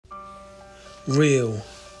Real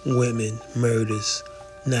women murders,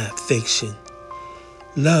 not fiction.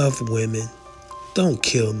 Love women, don't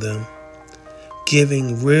kill them.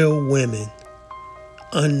 Giving real women,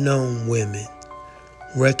 unknown women,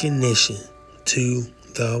 recognition to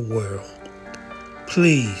the world.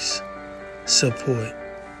 Please support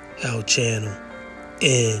our channel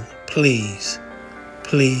and please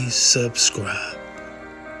subscribe.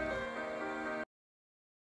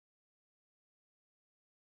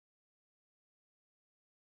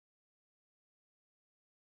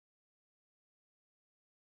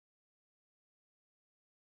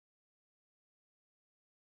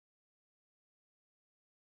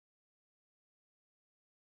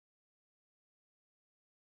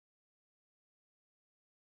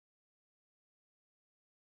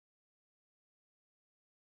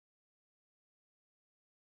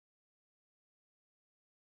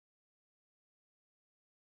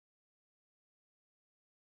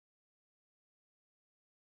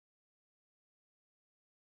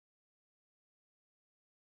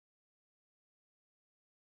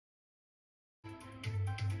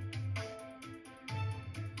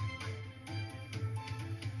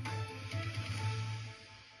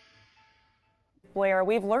 Blair,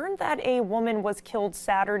 we've learned that a woman was killed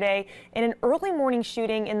Saturday in an early morning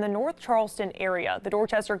shooting in the North Charleston area. The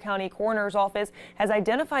Dorchester County Coroner's Office has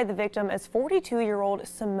identified the victim as 42-year-old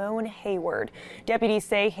Simone Heyward. Deputies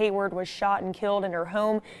say Heyward was shot and killed in her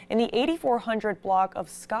home in the 8400 block of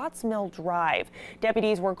Scotts Mill Drive.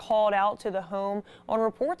 Deputies were called out to the home on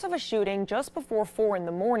reports of a shooting just before 4 in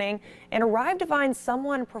the morning and arrived to find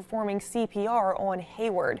someone performing CPR on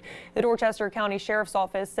Heyward. The Dorchester County Sheriff's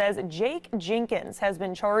Office says Jake Jenkins has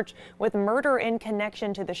been charged with murder in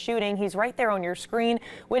connection to the shooting. He's right there on your screen.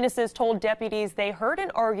 Witnesses told deputies they heard an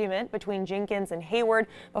argument between Jenkins and Heyward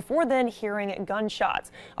before then hearing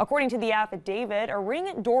gunshots. According to the affidavit, a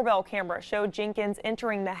Ring doorbell camera showed Jenkins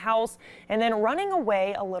entering the house and then running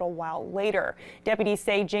away a little while later. Deputies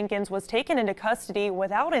say Jenkins was taken into custody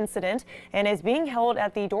without incident and is being held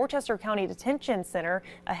at the Dorchester County Detention Center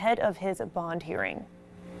ahead of his bond hearing.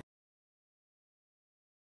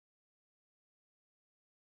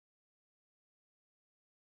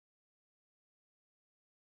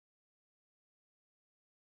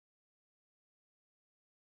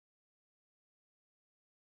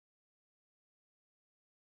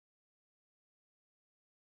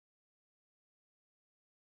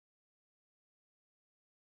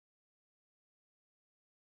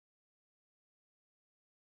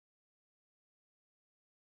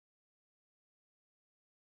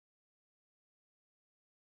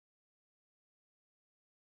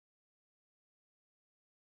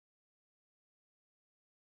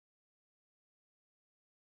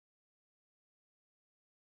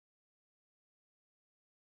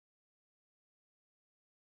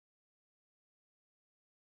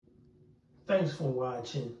 Thanks for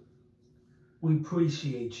watching. We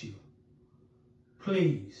appreciate you.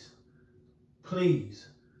 Please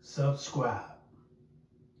subscribe.